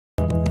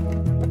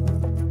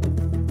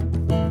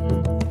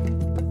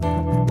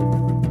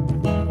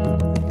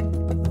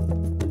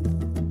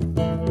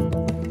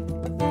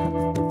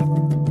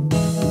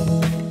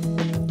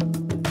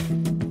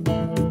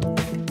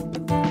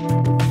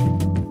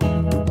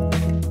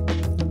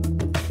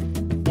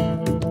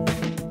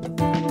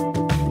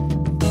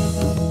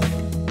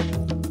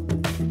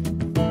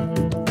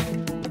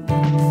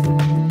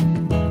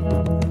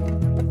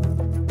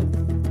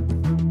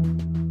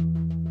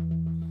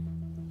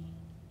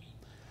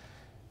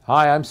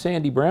Hi, I'm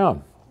Sandy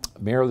Brown,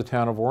 Mayor of the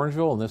town of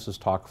Orangeville, and this is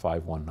Talk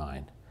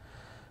 519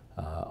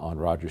 on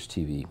Rogers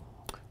TV.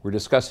 We're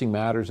discussing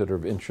matters that are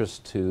of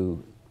interest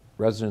to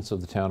residents of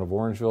the town of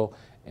Orangeville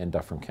and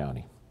Dufferin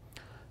County.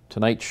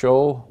 Tonight's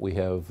show, we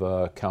have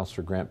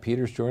Councillor Grant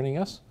Peters joining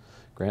us.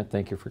 Grant,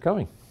 thank you for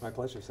coming. My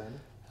pleasure, Sandy.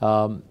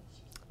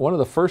 One of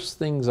the first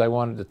things I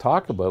wanted to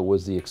talk about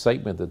was the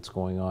excitement that's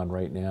going on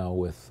right now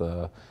with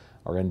our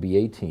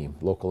NBA team,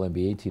 local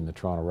NBA team, the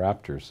Toronto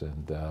Raptors.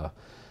 And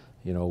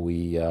you know,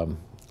 we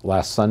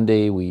last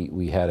Sunday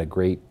we had a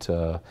great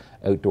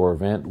outdoor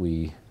event.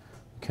 We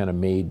kind of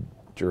made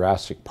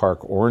Jurassic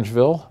Park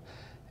Orangeville,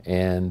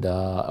 and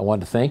I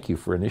wanted to thank you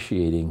for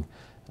initiating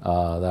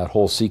that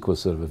whole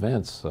sequence of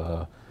events.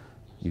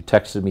 You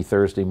texted me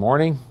Thursday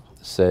morning,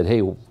 said,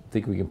 "Hey,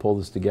 think we can pull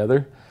this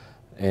together,"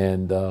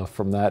 and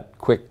from that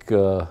quick.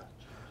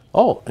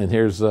 Oh, and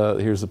here's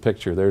the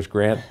picture. There's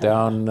Grant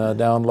down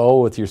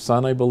low with your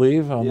son, I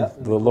believe, on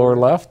the lower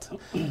left.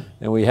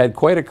 And we had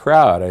quite a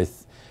crowd.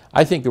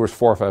 I think there was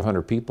 400 or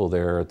 500 people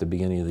there at the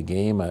beginning of the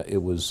game.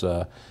 It was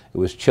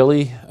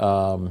chilly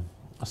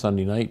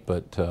Sunday night,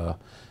 but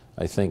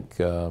I think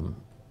the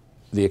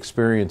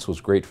experience was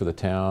great for the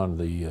town,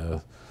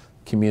 the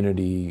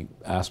community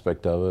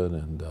aspect of it.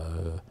 And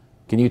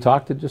can you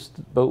talk to just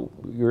about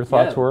your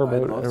thoughts were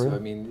about everything? I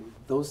mean,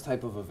 those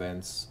type of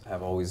events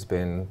have always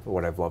been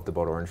what I've loved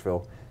about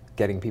Orangeville.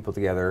 Getting people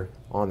together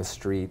on the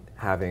street,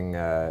 having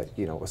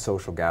you know, a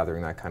social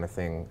gathering, that kind of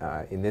thing.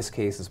 In this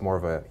case, it's more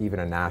of even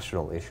a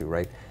national issue,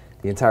 right?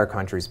 The entire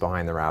country's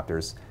behind the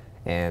Raptors,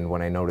 and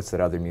when I noticed that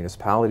other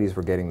municipalities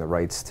were getting the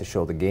rights to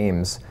show the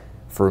games,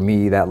 for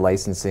me, that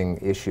licensing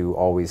issue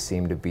always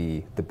seemed to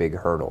be the big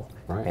hurdle.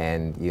 Right.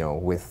 And you know,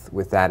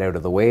 with that out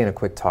of the way, and a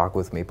quick talk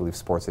with Maple Leaf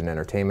Sports and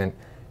Entertainment,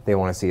 they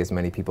want to see as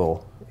many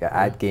people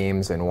at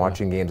games and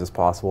watching games as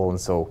possible. And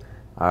so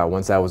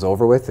once that was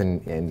over with,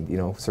 and you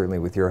know, certainly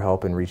with your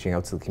help in reaching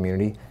out to the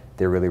community,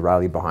 they really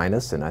rallied behind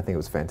us, and I think it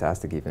was a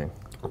fantastic evening.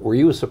 Were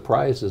you as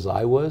surprised as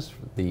I was,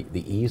 the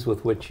ease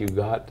with which you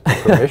got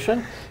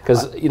permission?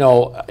 Because you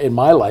know, in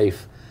my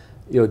life,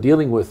 you know,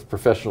 dealing with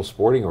professional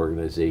sporting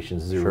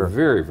organizations, they're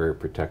very, very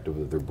protective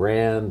of their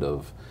brand,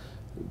 of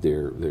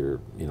their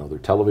you know, their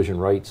television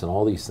rights and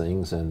all these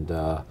things, and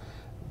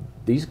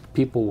these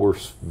people were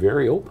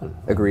very open.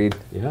 Agreed.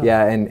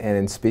 Yeah, and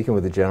in speaking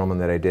with the gentleman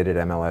that I did at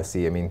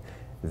MLSE, I mean,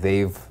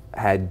 they've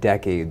had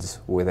decades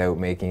without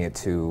making it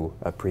to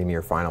a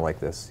premier final like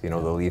this. You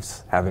know, the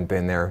Leafs haven't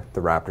been there. The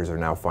Raptors are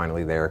now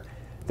finally there.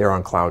 They're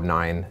on cloud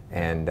nine,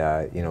 and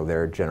you know,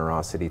 their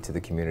generosity to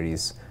the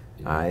communities,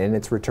 and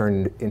it's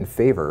returned in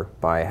favor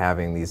by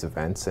having these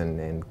events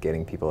and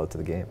getting people out to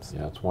the games.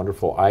 Yeah, it's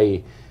wonderful.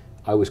 I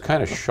was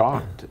kind of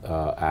shocked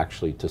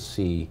actually to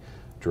see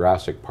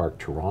Jurassic Park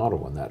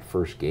Toronto in that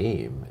first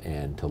game,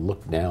 and to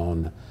look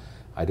down,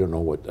 I don't know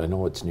what, I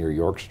know it's near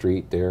York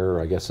Street there,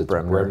 I guess it's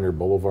Bremner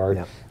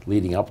Boulevard,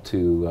 leading up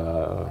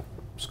to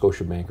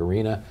Scotiabank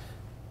Arena,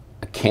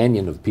 a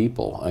canyon of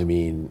people. I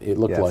mean, it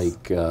looked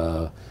like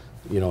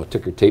you know, a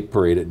ticker tape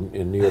parade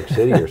in New York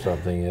City or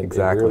something. It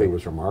really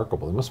was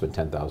remarkable. There must have been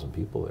 10,000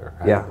 people there.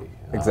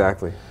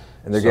 Exactly.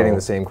 And they're getting the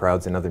same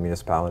crowds in other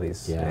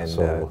municipalities, and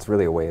so it's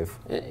really a wave.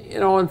 You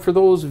know, and for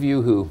those of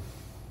you who,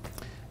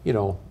 you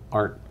know,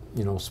 aren't,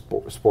 you know,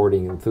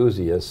 sporting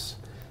enthusiasts,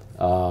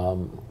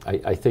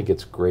 I think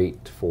it's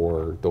great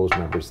for those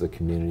members of the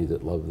community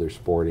that love their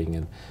sporting.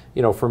 And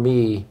you know, for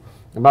me,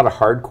 I'm not a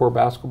hardcore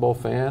basketball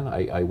fan.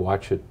 I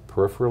watch it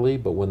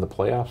peripherally, but when the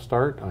playoffs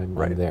start, I'm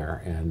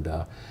there. And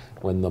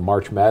when the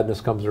March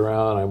Madness comes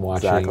around, I'm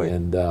watching.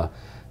 And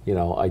you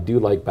know, I do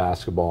like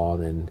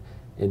basketball, and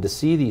to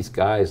see these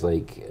guys,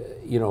 like,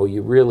 you know,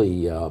 you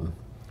really.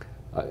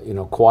 You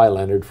know, Kawhi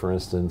Leonard, for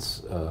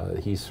instance,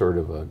 he's sort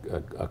of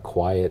a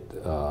quiet,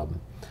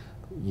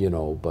 you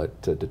know,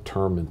 but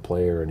determined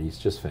player, and he's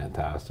just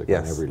fantastic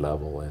on every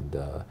level. And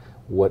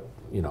what,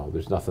 you know,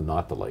 there's nothing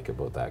not to like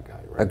about that guy,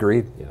 right?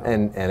 Agreed. You know?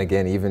 And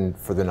again, even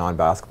for the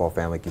non-basketball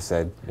fan, like you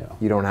said,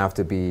 you don't have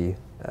to be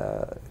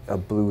a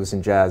blues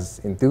and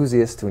jazz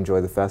enthusiast to enjoy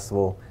the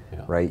festival,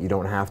 right? You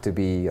don't have to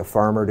be a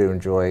farmer to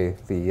enjoy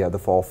the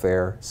fall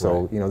fair.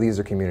 So you know, these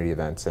are community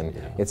events, and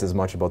it's as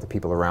much about the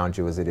people around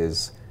you as it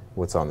is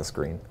what's on the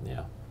screen.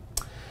 Yeah.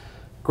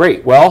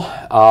 Great.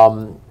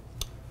 Well,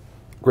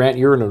 Grant,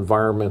 you're an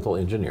environmental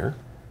engineer,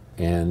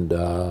 and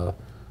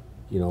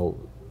you know,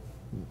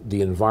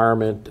 the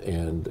environment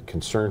and the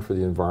concern for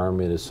the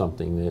environment is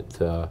something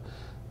that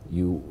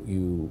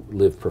you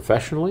live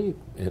professionally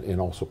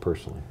and also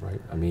personally, right?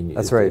 I mean,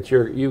 that's right.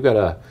 You've got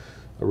a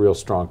real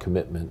strong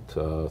commitment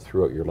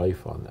throughout your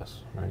life on this,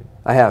 right?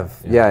 I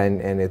have,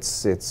 and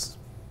it's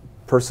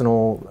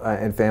personal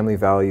and family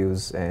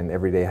values and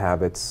everyday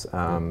habits.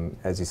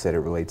 As you said, it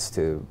relates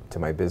to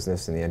my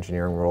business in the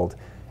engineering world,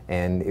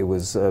 and it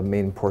was a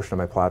main portion of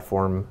my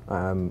platform,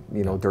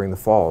 you know, during the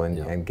fall,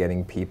 and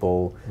getting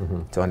people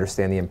to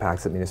understand the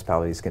impacts that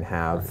municipalities can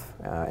have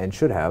and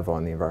should have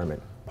on the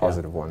environment,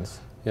 positive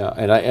ones. Yeah,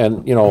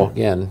 and you know,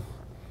 again,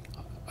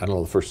 I don't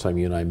know the first time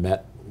you and I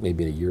met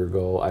maybe a year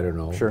ago. I don't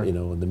know. Sure. You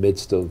know, in the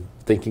midst of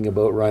thinking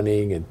about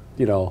running, and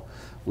you know,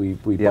 we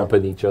bump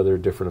into each other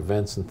at different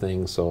events and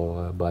things.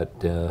 So, but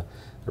I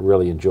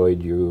really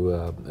enjoyed you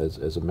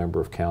as a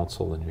member of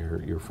council and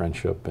your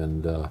friendship.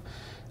 And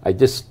I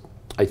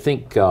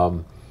think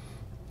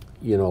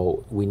you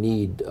know, we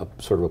need a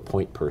sort of a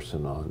point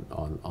person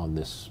on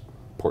this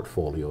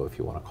portfolio, if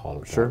you want to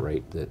call it Sure. that,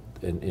 right? That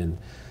and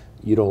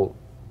you don't.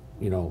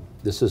 You know,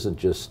 this isn't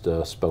just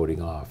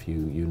spouting off.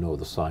 You know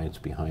the science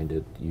behind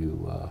it.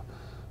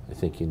 I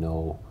think you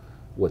know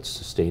what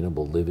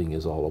sustainable living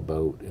is all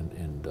about,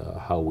 and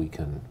how we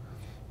can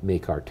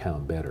make our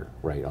town better,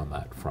 right, on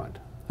that front.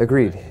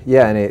 Agreed.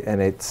 Yeah,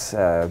 and it's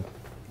I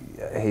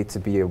hate to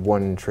be a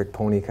one-trick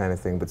pony kind of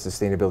thing, but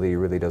sustainability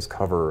really does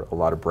cover a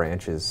lot of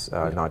branches,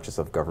 not just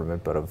of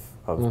government, but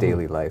of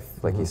daily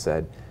life, like you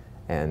said.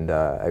 And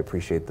I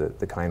appreciate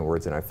the kind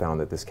words, and I found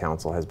that this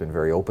council has been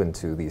very open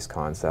to these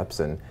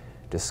concepts and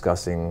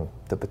discussing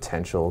the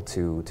potential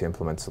to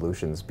implement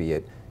solutions, be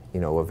it,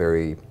 you know, a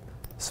very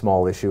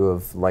small issue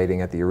of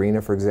lighting at the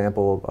arena, for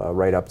example,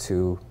 right up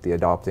to the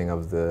adopting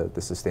of the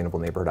Sustainable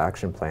Neighborhood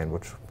Action Plan,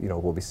 which, you know,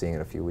 we'll be seeing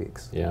in a few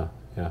weeks. Yeah,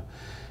 yeah.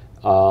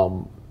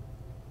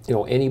 You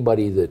know,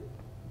 anybody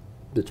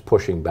that's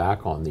pushing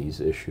back on these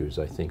issues,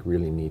 I think,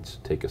 really needs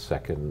to take a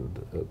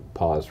second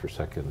pause for a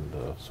second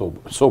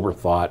sober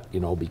thought. You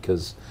know,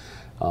 because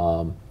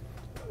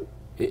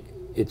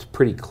it's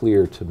pretty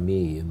clear to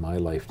me in my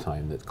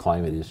lifetime that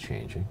climate is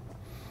changing.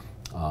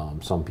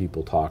 Some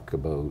people talk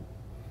about,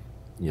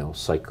 you know,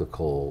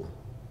 cyclical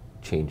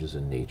changes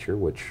in nature,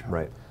 which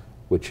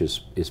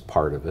is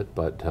part of it.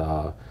 But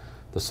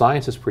the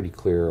science is pretty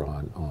clear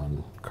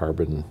on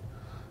carbon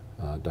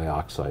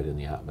dioxide in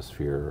the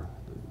atmosphere.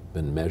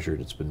 Been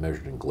measured. It's been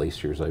measured in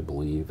glaciers, I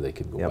believe. They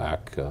can go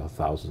back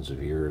thousands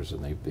of years,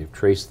 and they've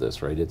traced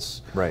this.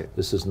 Right.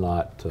 This is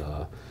not.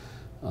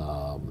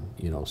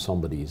 You know,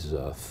 somebody's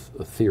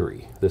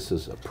theory. This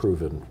is a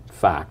proven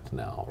fact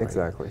now. Right?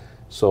 Exactly.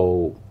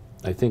 So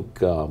I think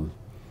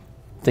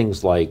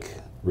things like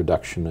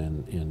reduction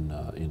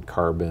in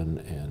carbon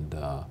and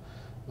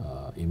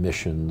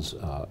emissions,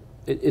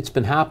 it's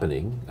been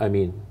happening. I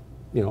mean,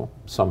 you know,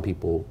 some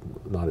people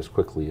not as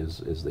quickly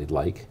as they'd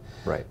like.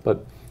 Right.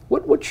 But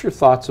what's your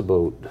thoughts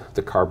about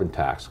the carbon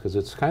tax? Because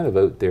it's kind of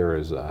out there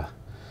as a,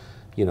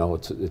 you know,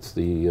 it's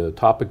the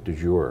topic du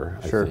jour,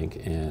 I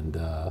think.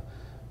 And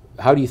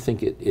how do you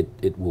think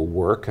it will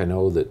work? I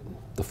know that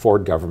the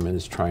Ford government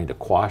is trying to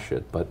quash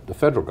it, but the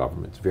federal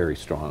government's very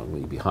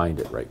strongly behind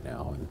it right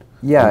now.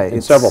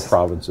 And several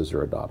provinces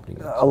are adopting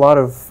it. A lot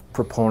of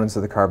proponents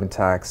of the carbon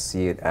tax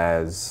see it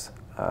as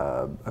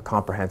a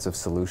comprehensive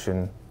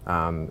solution.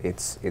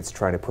 It's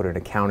trying to put an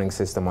accounting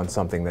system on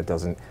something that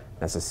doesn't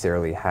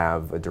necessarily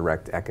have a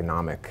direct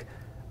economic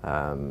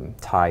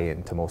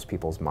tie-in to most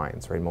people's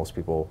minds, right? Most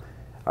people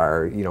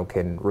are, you know,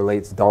 can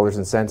relate to dollars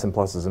and cents and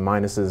pluses and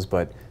minuses,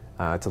 but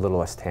it's a little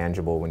less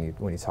tangible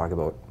when you talk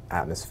about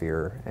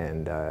atmosphere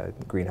and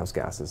greenhouse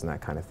gases and that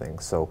kind of thing.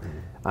 So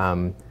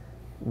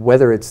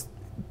whether it's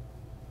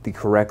the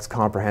correct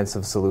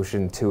comprehensive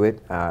solution to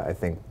it, I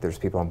think there's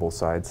people on both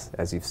sides,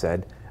 as you've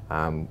said.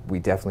 We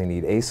definitely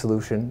need a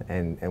solution,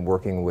 and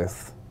working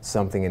with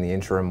something in the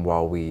interim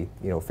while we,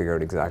 you know, figure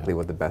out exactly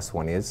what the best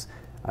one is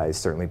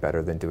certainly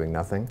better than doing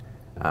nothing.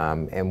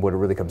 And what it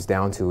really comes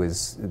down to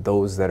is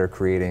those that are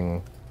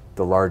creating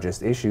the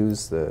largest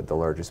issues, the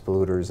largest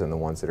polluters, and the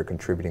ones that are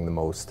contributing the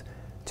most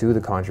to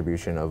the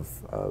contribution of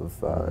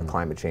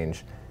climate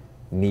change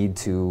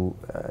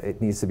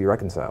it needs to be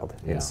reconciled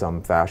in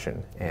some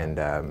fashion.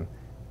 And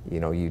you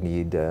know, you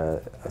need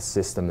a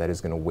system that is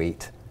going to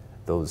weight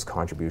those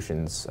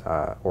contributions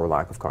or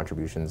lack of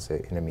contributions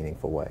in a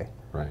meaningful way.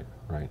 Right,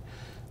 right.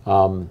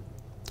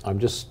 I'm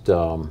just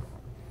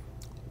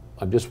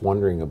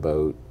wondering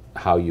about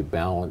how you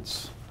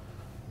balance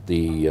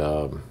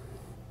the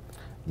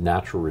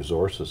natural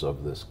resources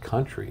of this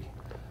country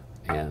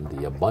and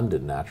the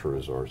abundant natural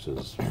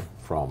resources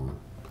from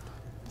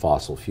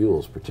fossil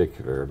fuels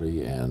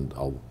particularly, and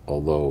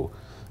although,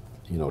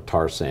 you know,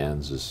 tar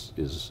sands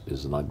is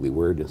an ugly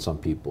word in some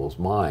people's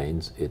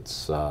minds,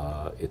 it's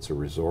a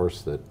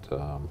resource that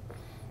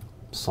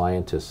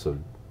scientists have,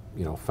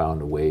 you know,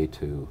 found a way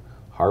to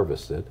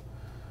harvest it.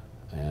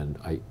 And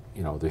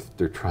you know,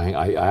 they're trying.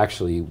 I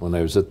actually, when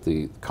I was at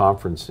the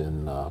conference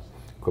in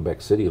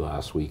Quebec City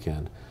last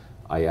weekend,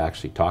 I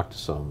actually talked to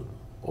some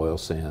oil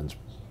sands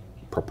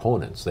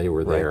proponents. They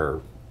were there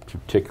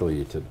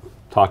particularly to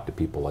talk to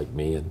people like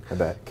me and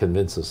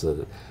convince us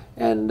that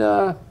and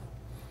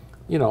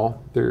you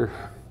know, they're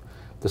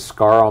the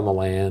scar on the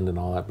land and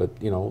all that, but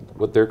you know,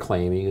 what they're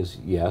claiming is,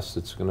 yes,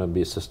 it's going to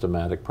be a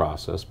systematic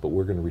process, but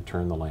we're going to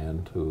return the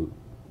land to,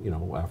 you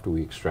know, after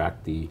we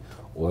extract the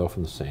oil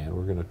from the sand,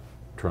 we're going to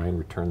try and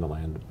return the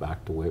land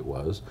back to the way it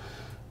was.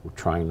 We're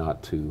trying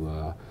not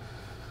to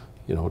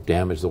you know,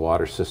 damage the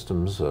water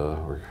systems,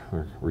 or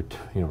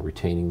you know,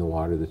 retaining the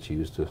water that's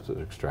used to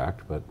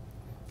extract. But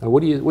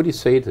what do you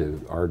say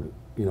to our,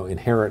 you know,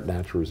 inherent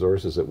natural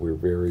resources that we're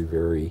very,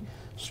 very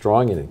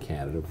strong in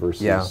Canada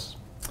versus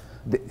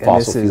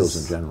fossil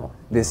fuels in general.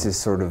 This is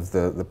sort of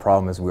the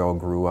problem is we all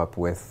grew up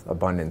with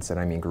abundance, and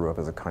I mean grew up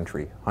as a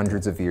country.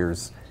 Hundreds of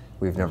years,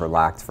 we've never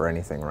lacked for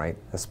anything, right?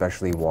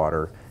 Especially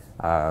water,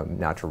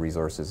 natural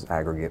resources,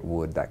 aggregate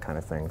wood, that kind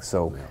of thing.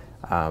 So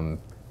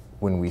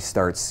when we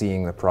start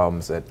seeing the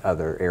problems that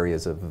other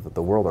areas of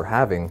the world are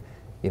having,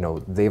 you know,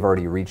 they've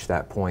already reached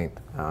that point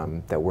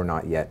that we're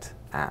not yet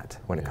at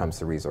when it comes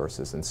to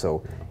resources. And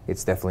so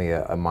it's definitely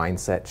a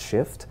mindset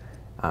shift.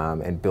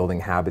 And building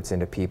habits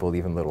into people,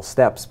 even little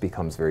steps,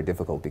 becomes very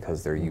difficult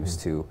because they're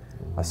used to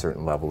a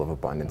certain level of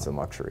abundance and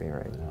luxury,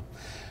 right? Yeah.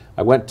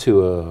 I went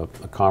to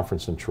a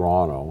conference in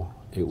Toronto.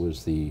 It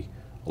was the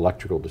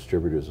Electrical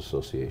Distributors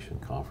Association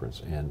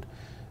conference, and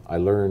I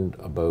learned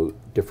about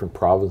different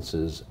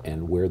provinces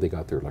and where they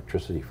got their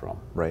electricity from.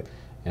 Right.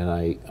 And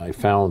I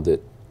found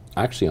that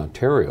actually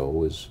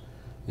Ontario is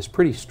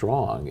pretty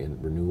strong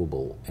in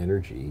renewable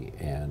energy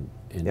and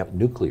in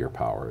nuclear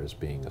power as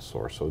being a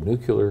source. So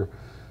nuclear,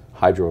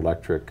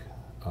 hydroelectric,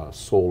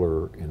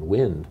 solar, and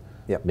wind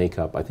make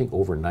up, I think,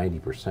 over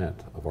 90%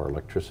 of our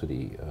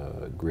electricity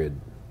grid.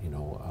 You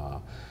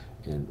know,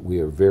 and we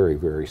are a very,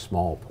 very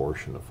small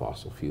portion of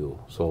fossil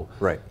fuel. So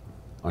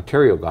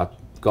Ontario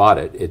got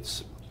it.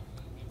 It's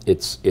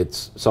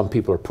some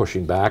people are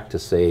pushing back to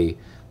say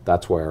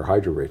that's why our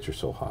hydro rates are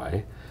so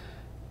high.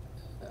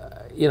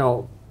 You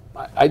know,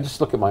 I just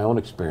look at my own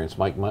experience.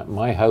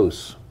 My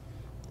house,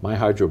 my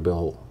hydro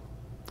bill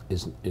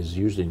is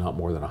usually not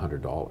more than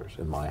 $100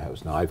 in my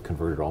house. Now I've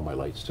converted all my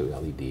lights to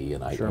LED,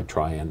 and I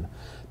try and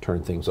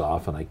turn things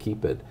off, and I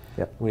keep it.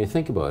 When you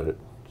think about it,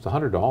 it's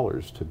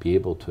 $100 to be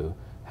able to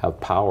have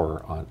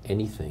power on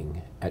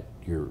anything at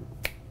your,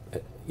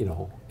 you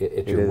know,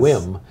 at your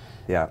whim.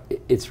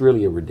 It's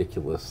really a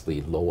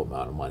ridiculously low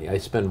amount of money. I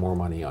spend more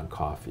money on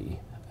coffee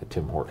at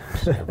Tim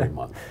Hortons every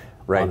month,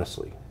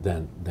 honestly,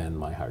 than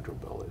my hydro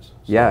bill is. So.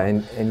 Yeah,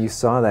 and you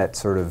saw that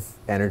sort of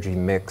energy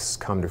mix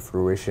come to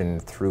fruition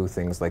through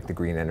things like the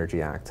Green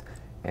Energy Act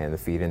and the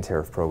feed-in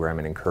tariff program,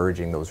 and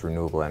encouraging those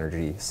renewable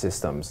energy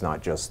systems,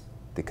 not just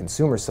the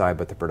consumer side,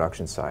 but the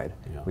production side.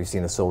 We've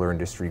seen the solar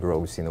industry grow,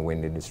 we've seen the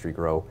wind industry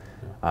grow.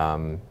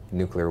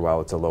 Nuclear,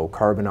 while it's a low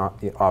carbon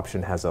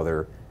option, has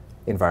other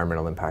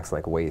environmental impacts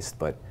like waste,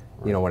 but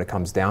you know, when it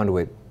comes down to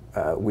it,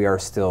 we are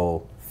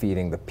still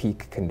feeding the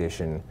peak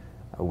condition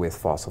with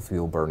fossil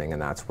fuel burning,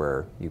 and that's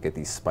where you get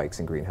these spikes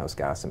in greenhouse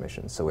gas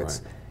emissions. So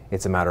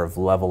it's a matter of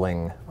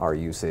leveling our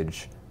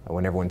usage.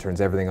 When everyone turns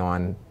everything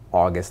on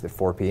August at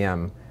 4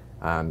 p.m.,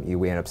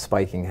 we end up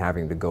spiking,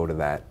 having to go to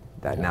that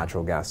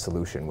natural gas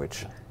solution,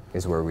 which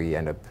is where we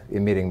end up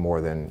emitting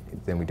more than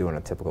we do on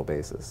a typical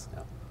basis.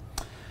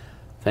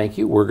 Thank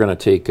you. We're going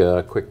to take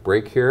a quick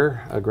break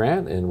here,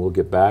 Grant, and we'll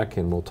get back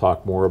and we'll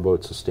talk more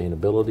about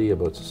sustainability,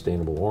 about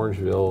sustainable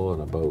Orangeville,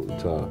 and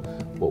about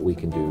what we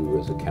can do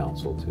as a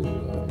council to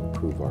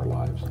improve our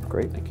lives.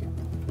 Great. Thank you.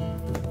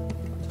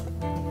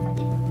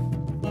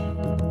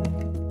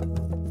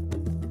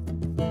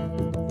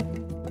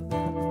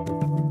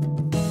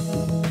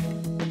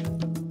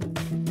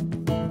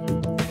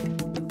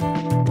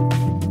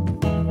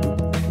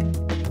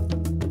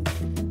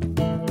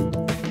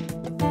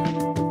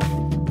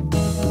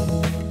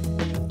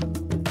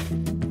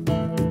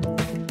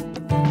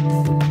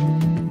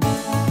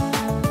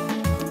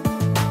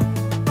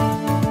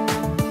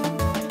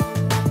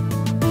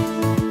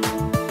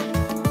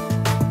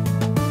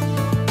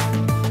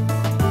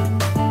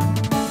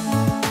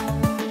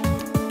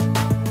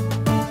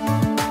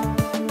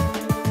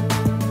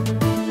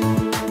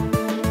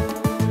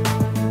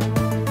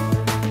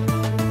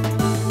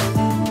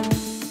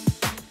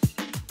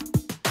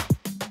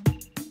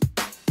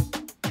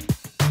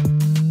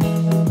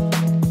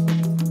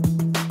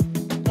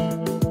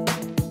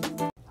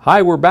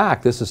 Hi, we're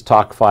back. This is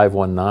Talk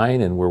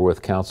 519, and we're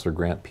with Councillor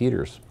Grant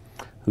Peters,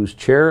 who's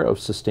Chair of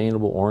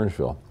Sustainable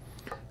Orangeville.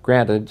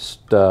 Grant, I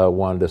just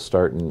wanted to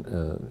start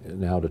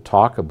now to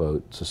talk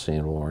about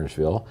Sustainable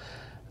Orangeville.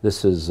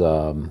 This is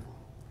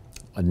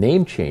a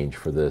name change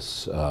for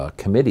this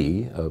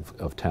committee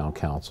of Town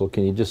Council.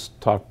 Can you just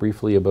talk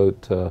briefly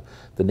about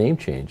the name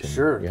change?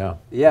 Sure.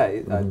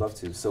 I'd love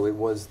to. So it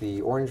was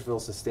the Orangeville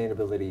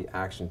Sustainability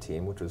Action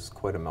Team, which was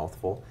quite a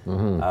mouthful. They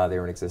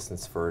were in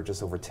existence for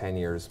just over 10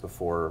 years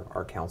before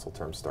our council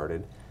term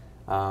started.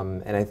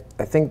 And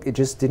I think it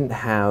just didn't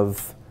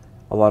have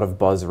a lot of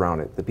buzz around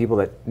it. The people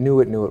that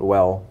knew it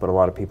well, but a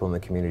lot of people in the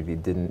community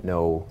didn't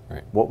know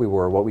what we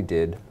were, what we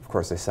did. Of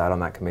course, I sat on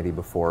that committee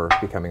before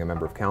becoming a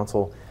member of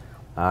council.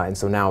 And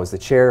so now as the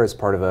chair, as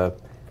part of a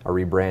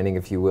rebranding,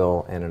 if you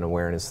will, and an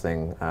awareness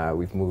thing,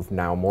 we've moved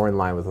now more in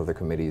line with other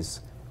committees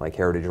like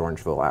Heritage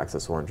Orangeville,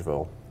 Access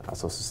Orangeville,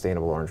 so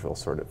Sustainable Orangeville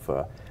sort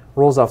of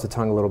rolls off the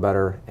tongue a little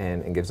better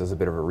and gives us a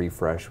bit of a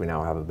refresh. We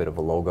now have a bit of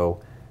a logo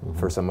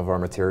for some of our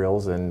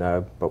materials, and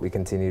but we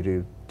continue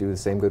to do the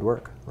same good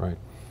work. Right.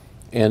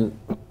 And,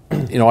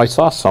 you know, I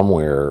saw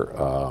somewhere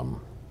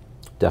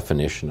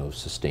definition of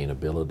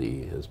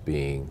sustainability as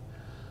being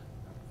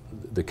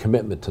the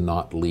commitment to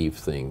not leave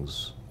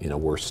things in a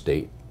worse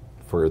state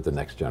for the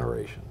next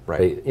generation.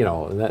 Right. You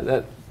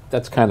know,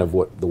 that's kind of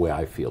the way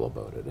I feel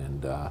about it.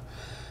 And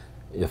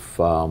if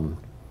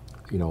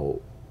you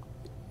know,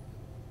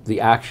 the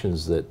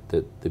actions that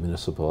the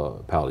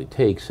municipality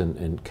takes,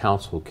 and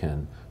council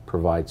can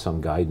provide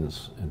some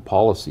guidance and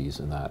policies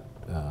in that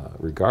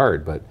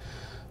regard. But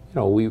you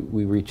know, we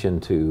reach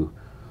into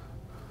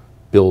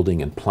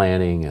building and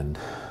planning, and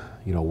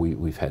you know,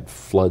 we've had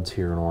floods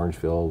here in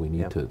Orangeville. We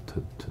need to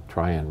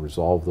try and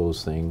resolve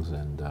those things.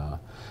 And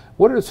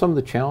what are some of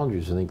the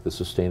challenges you think the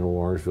Sustainable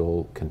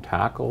Orangeville can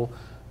tackle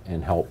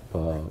and help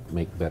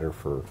make better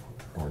for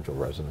Orangeville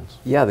residents?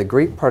 Yeah, the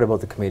great part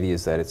about the committee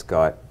is that it's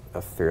got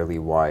a fairly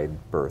wide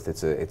berth.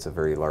 It's a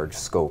very large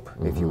scope,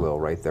 if you will,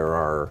 right? There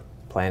are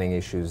planning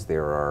issues,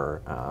 there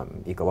are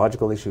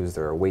ecological issues,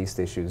 there are waste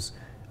issues.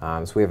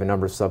 So we have a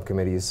number of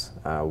subcommittees.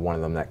 One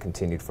of them that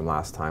continued from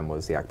last time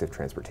was the Active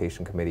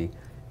Transportation Committee.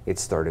 It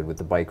started with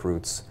the bike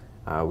routes.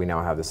 We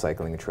now have the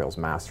Cycling and Trails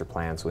Master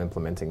Plan, so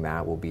implementing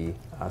that will be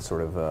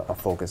sort of a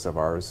focus of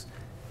ours.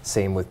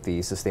 Same with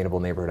the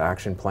Sustainable Neighborhood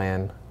Action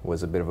Plan,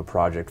 was a bit of a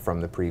project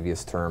from the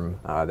previous term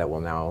that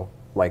will now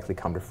likely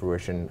come to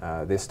fruition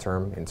this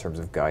term in terms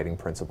of guiding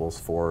principles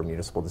for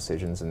municipal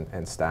decisions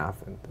and staff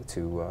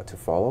to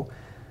follow.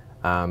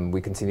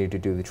 We continue to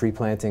do the tree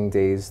planting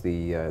days,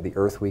 the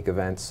Earth Week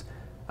events,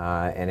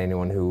 and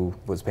anyone who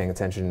was paying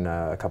attention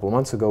a couple of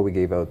months ago, we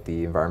gave out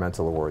the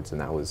environmental awards,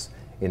 and that was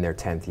in their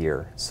 10th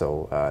year.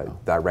 So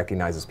that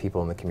recognizes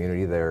people in the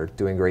community that are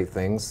doing great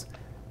things.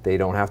 They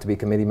don't have to be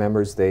committee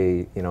members.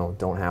 They, you know,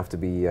 don't have to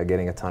be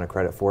getting a ton of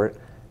credit for it.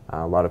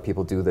 A lot of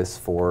people do this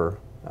for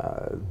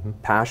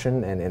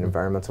passion and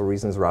environmental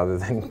reasons rather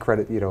than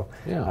credit, you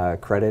know,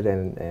 credit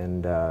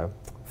and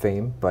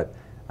fame. But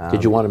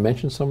did you want to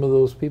mention some of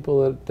those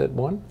people that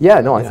won?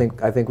 Yeah, no, I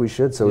think we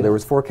should. So there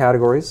was 4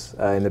 categories.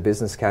 In the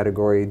business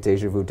category,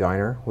 Deja Vu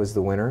Diner was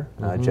the winner.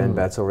 Jen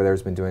Betts over there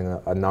has been doing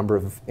a number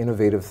of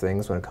innovative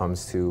things when it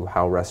comes to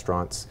how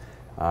restaurants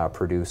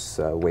produce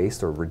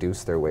waste or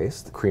reduce their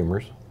waste.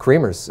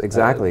 Creamers,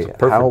 exactly. It's a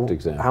perfect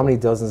example. How many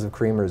dozens of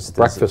creamers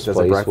does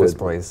a breakfast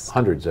place?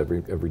 Hundreds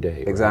every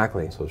day.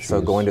 Exactly. Right?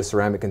 So going to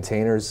ceramic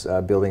containers,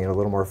 building in a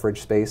little more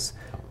fridge space.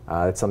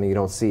 It's something you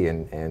don't see,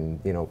 and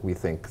you know, we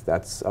think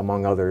that's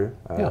among other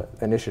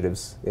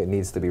initiatives. It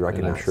needs to be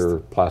recognized. And I'm sure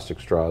plastic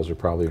straws are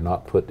probably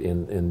not put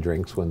in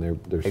drinks when they're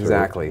served.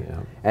 Exactly,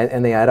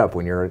 and they add up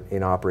when you're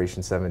in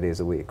operation 7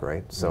 days a week,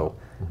 right? So,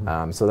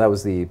 so that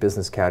was the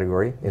business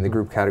category. In the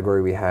group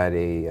category, we had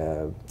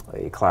a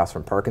class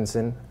from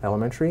Parkinson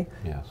Elementary.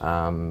 Yes.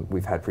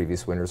 We've had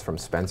previous winners from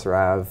Spencer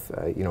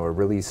Ave. You know, a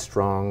really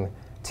strong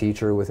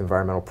teacher with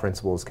environmental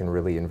principles can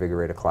really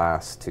invigorate a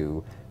class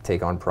to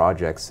take on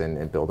projects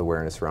and build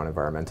awareness around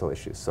environmental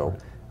issues. So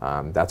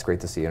that's great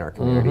to see in our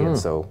community, and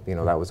so, you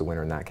know, that was a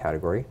winner in that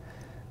category.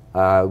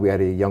 We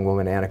had a young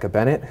woman, Annika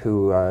Bennett,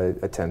 who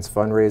attends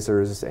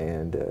fundraisers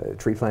and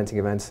tree planting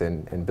events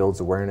and builds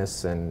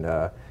awareness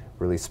and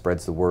really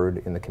spreads the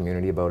word in the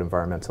community about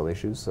environmental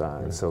issues.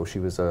 And so she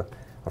was a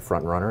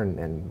front runner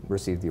and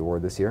received the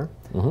award this year.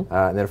 And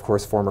then, of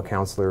course, former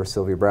councillor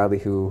Sylvia Bradley,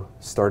 who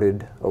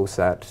started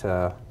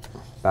OSAT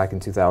back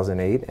in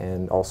 2008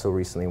 and also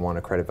recently won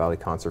a Credit Valley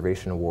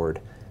Conservation Award,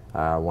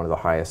 one of the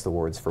highest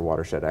awards for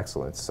watershed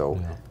excellence. So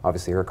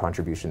obviously her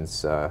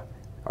contributions,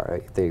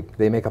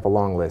 they make up a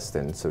long list,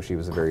 and so she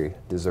was a very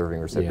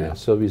deserving recipient. Yeah,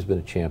 Sylvia's been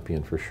a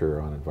champion for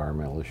sure on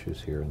environmental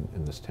issues here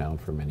in this town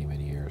for many,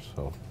 many years.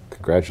 So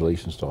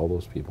congratulations to all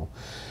those people.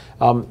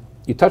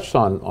 You touched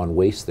on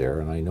waste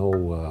there, and I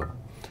know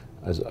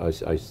as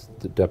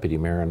the deputy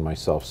mayor and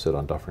myself sit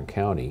on Dufferin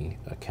County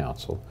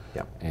Council,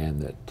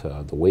 and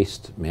that the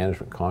waste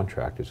management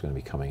contract is going to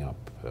be coming up,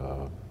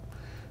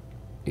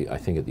 I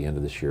think at the end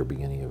of this year,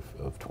 beginning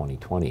of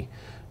 2020,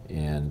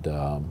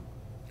 and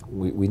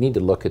we need to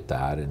look at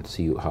that and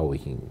see how we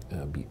can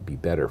be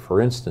better. For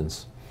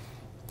instance,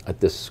 at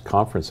this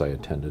conference I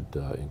attended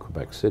in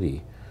Quebec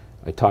City,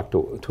 I talked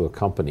to a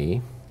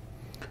company.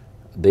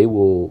 They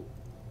will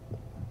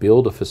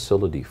build a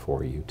facility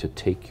for you to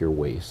take your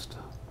waste,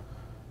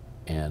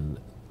 and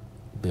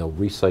they'll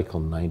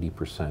recycle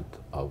 90%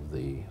 of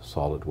the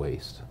solid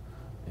waste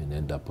and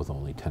end up with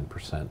only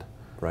 10%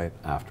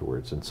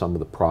 afterwards. And some of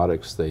the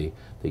products, they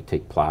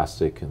take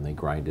plastic and they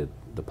grind it,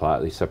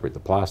 they separate the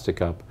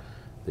plastic up,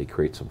 they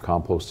create some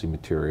composting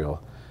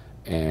material,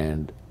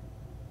 and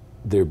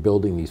they're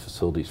building these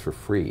facilities for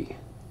free,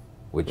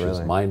 which is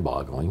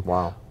mind-boggling.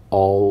 Wow.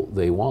 All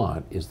they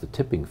want is the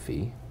tipping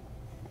fee,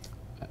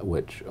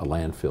 which a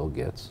landfill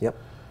gets.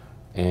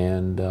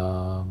 And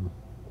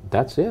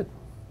that's it.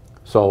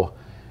 So,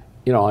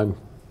 you know,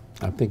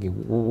 I'm thinking,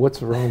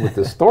 what's wrong with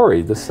this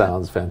story? This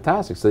sounds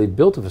fantastic. So they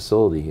built a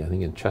facility, I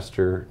think, in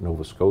Chester,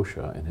 Nova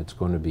Scotia, and it's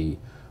going to be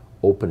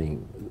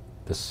opening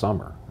this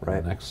summer, in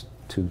the next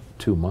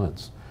two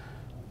months.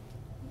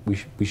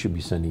 We should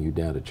be sending you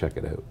down to check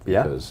it out,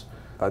 because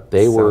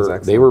they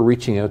were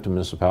reaching out to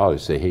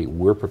municipalities to say, hey,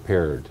 we're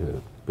prepared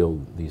to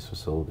build these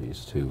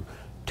facilities to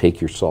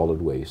take your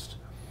solid waste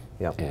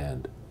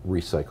and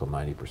recycle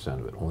 90%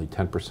 of it. Only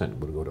 10%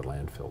 would go to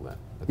landfill then.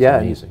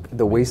 That's amazing.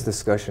 The waste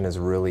discussion has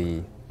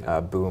really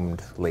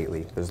boomed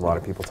lately. There's a lot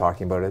of people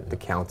talking about it. The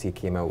county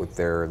came out with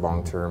their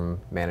long-term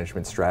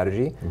management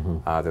strategy.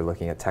 They're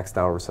looking at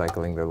textile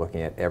recycling. They're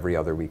looking at every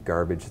other week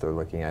garbage. They're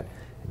looking at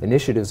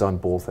initiatives on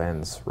both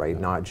ends, right?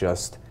 Not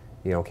just,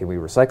 you know, can we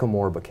recycle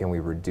more, but can we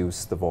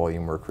reduce the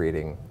volume we're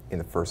creating in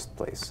the first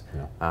place?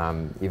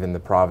 Even the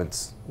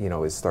province, you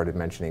know, has started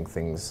mentioning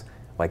things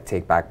like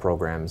take-back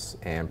programs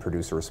and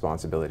producer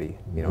responsibility.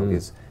 You know,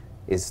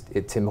 is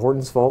it Tim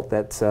Hortons' fault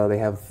that they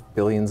have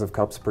billions of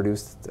cups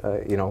produced,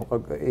 you know,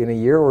 in a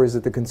year, or is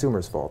it the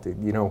consumer's fault?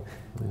 You know,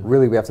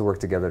 really, we have to work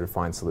together to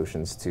find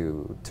solutions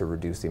to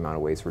reduce the amount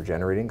of waste we're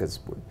generating, because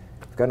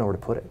we've got nowhere to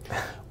put it.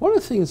 One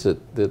of the things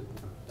that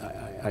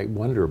I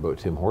wonder about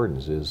Tim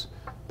Hortons is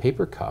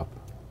paper cup,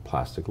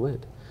 plastic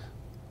lid.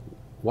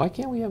 Why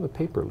can't we have a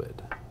paper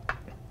lid?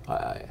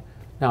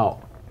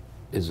 Now,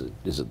 is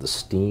it the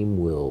steam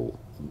will,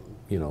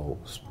 you know,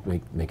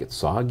 make it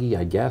soggy?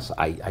 I guess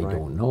I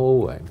don't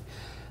know,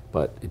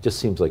 but it just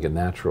seems like a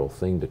natural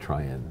thing to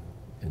try and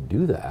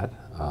do that.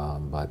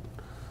 But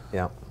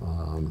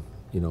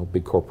you know,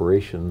 big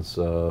corporations,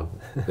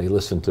 they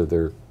listen to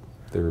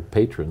their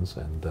patrons,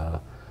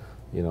 and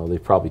you know,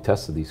 they've probably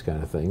tested these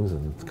kind of things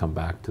and come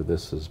back to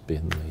this as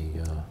being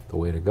the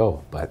way to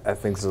go. But I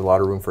think there's a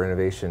lot of room for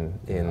innovation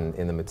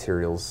in the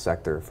materials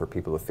sector for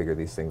people to figure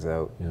these things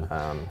out.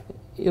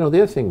 You know,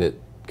 the other thing that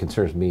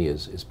concerns me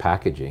is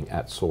packaging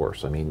at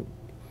source. I mean,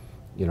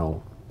 you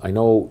know, I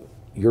know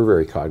you're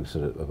very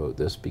cognizant about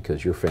this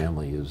because your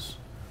family is,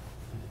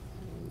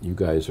 you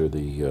guys are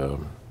the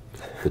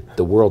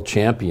world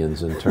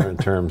champions in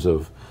terms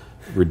of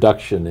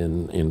reduction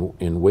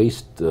in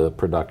waste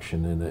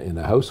production in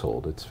a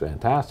household. It's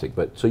fantastic.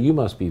 But so you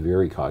must be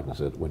very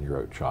cognizant when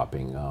you're out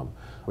shopping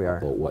we are.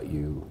 about what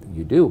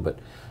you do. But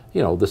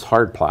you know, this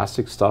hard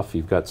plastic stuff,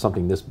 you've got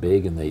something this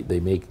big, and they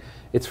make,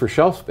 it's for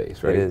shelf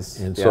space, right? It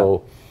is. And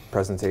so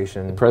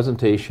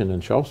presentation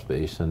and shelf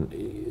space, and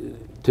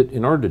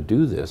in order to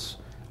do this,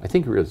 I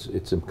think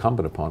it's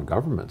incumbent upon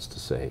governments to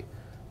say,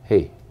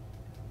 hey,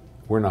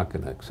 we're not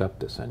going to accept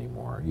this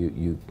anymore.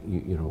 You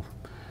know,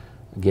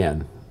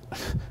 again,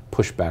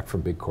 pushback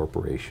from big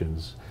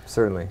corporations.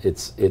 Certainly.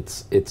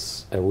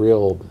 It's a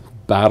real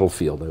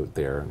battlefield out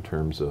there in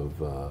terms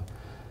of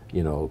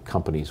you know,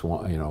 companies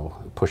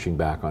pushing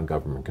back on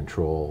government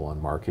control,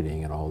 on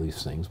marketing, and all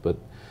these things. But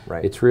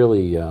it's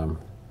really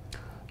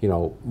you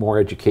know, more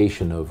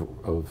education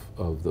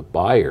of the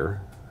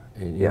buyer.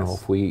 And you know,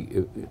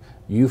 if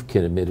you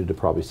can admitted to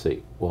probably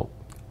say, well,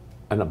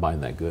 I'm not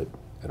buying that good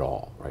at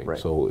all, right?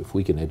 So if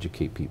we can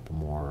educate people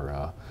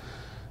more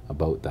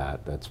about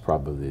that, that's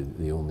probably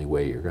the only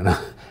way you're going to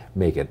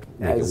make it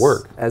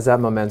work. As that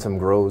momentum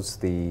grows,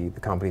 the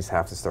companies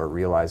have to start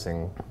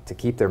realizing to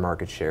keep their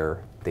market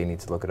share, they need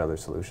to look at other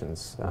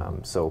solutions.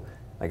 So,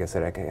 like I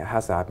said, it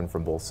has to happen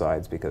from both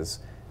sides, because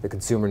the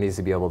consumer needs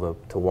to be able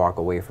to walk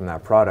away from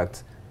that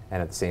product,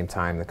 and at the same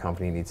time, the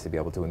company needs to be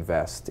able to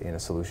invest in a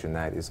solution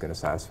that is going to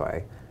satisfy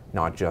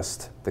not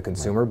just the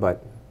consumer,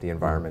 but the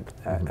environment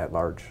at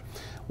large.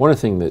 One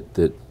thing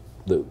that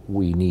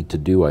we need to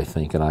do, I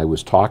think, and I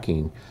was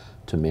talking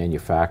to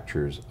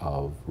manufacturers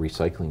of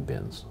recycling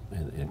bins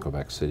in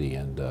Quebec City,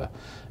 and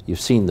you've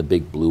seen the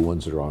big blue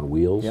ones that are on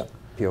wheels. Yep,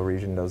 Peel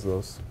Region does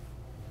those.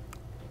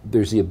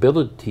 There's the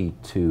ability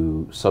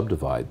to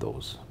subdivide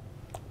those,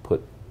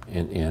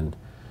 and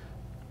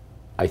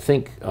I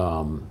think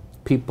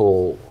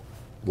people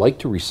like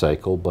to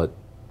recycle, but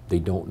they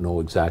don't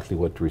know exactly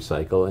what to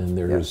recycle, and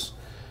there's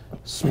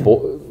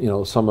you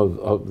know, some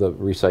of the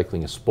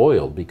recycling is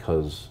spoiled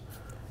because.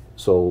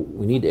 So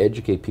we need to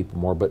educate people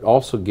more, but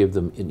also give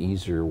them an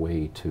easier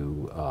way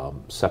to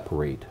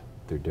separate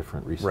their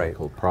different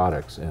recycled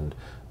products, and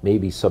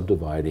maybe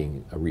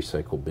subdividing a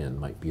recycle bin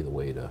might be the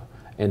way to,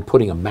 and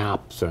putting a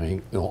map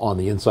saying, you know, on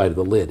the inside of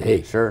the lid,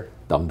 hey,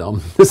 dum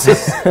dum, this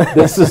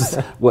is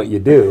what you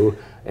do,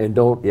 and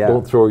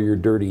don't throw your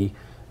dirty,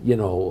 you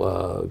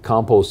know,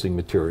 composting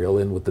material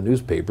in with the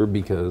newspaper,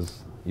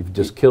 because you've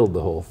just killed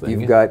the whole thing.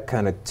 You've got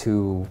kind of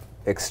two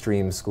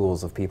extreme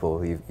schools of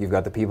people. You've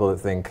got the people that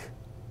think,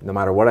 no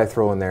matter what I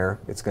throw in there,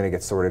 it's going to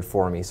get sorted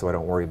for me, so I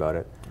don't worry about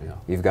it.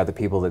 You've got the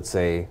people that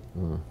say,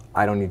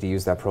 I don't need to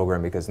use that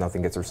program because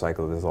nothing gets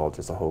recycled, it's all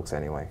just a hoax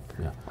anyway.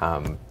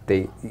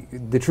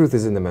 The truth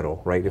is in the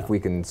middle, right? If we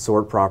can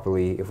sort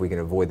properly, if we can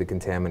avoid the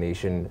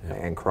contamination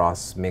and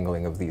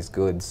cross-mingling of these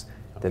goods,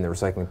 then the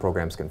recycling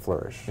programs can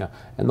flourish.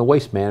 And the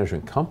waste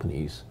management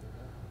companies,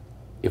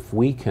 if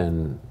we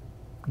can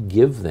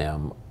give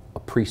them a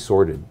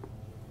pre-sorted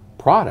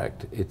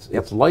product,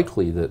 it's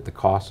likely that the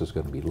cost is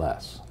going to be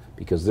less,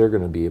 because they're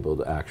going to be able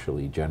to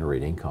actually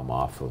generate income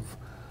off of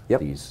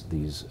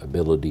these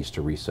abilities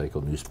to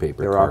recycle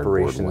newspaper, their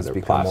cardboard, operations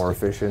become more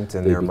efficient,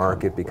 and their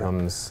market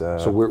becomes...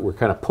 So we're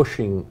kind of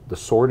pushing the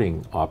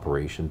sorting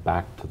operation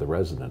back to the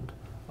resident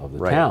of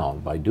the town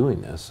by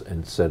doing this,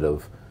 instead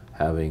of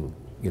having,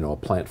 you know, a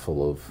plant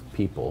full of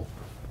people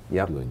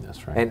doing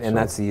this, right? And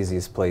that's the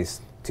easiest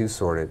place to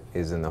sort it,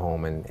 is in the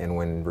home. And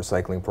when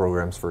recycling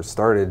programs first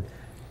started,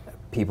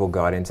 people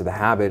got into the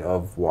habit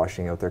of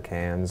washing out their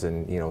cans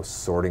and, you know,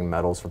 sorting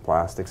metals for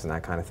plastics and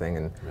that kind of thing.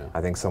 And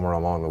I think somewhere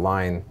along the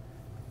line,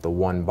 the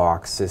one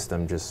box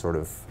system just sort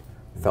of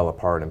fell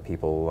apart, and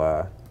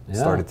people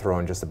started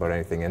throwing just about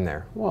anything in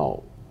there.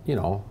 Well, you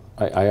know,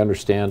 I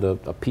understand a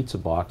pizza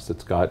box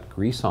that's got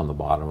grease on the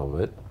bottom of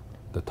it.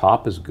 The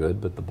top is good,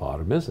 but the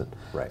bottom isn't.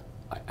 Right.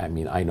 I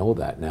mean, I know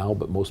that now,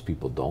 but most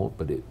people don't.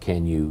 But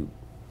can you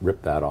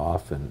rip that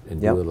off and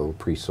do a little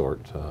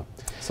pre-sort?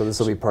 So this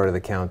will be part of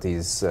the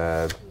county's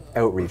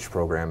outreach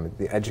program.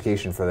 The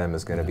education for them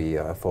is going to be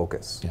a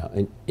focus. Yeah,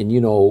 and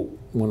you know,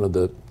 one of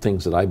the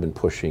things that I've been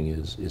pushing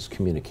is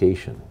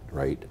communication,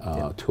 right,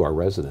 to our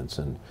residents,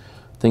 and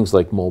things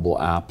like mobile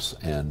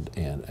apps and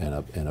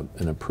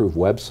an improved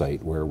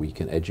website where we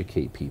can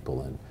educate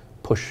people and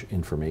push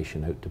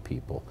information out to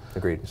people.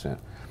 Agreed.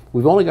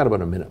 We've only got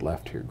about a minute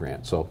left here,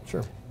 Grant. So,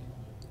 sure.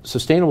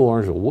 Sustainable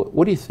Orangeville,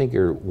 what do you think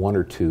are one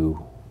or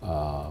two,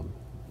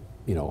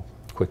 you know,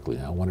 quickly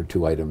now, one or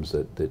two items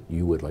that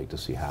you would like to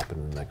see happen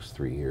in the next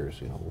 3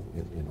 years, you know,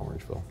 in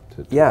Orangeville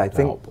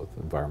to help with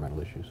environmental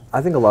issues?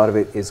 I think a lot of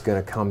it is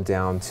going to come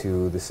down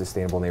to the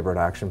Sustainable Neighborhood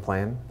Action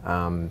Plan.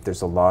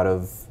 There's a lot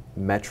of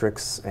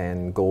metrics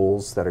and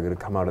goals that are going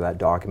to come out of that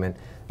document.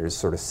 There's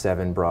sort of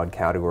 7 broad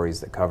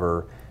categories that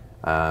cover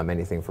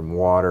anything from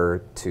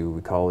water to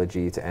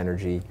ecology to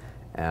energy.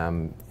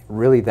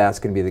 Really, that's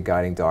going to be the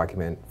guiding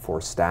document for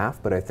staff,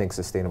 but I think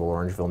Sustainable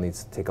Orangeville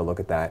needs to take a look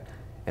at that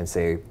and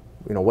say,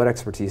 you know, what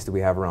expertise do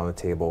we have around the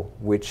table?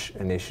 Which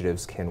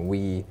initiatives can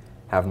we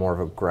have more of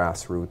a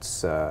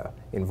grassroots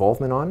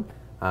involvement on,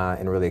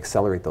 and really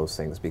accelerate those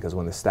things? Because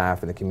when the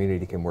staff and the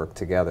community can work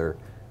together,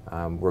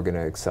 we're going to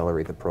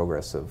accelerate the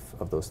progress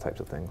of those types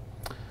of things.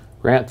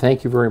 Grant,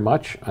 thank you very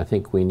much. I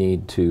think we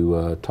need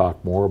to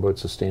talk more about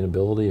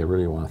sustainability. I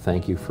really want to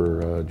thank you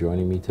for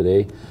joining me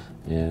today,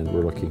 and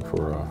we're looking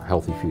for a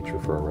healthy future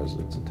for our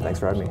residents in town. Thanks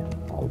for having me.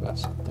 All the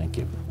best. Thank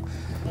you.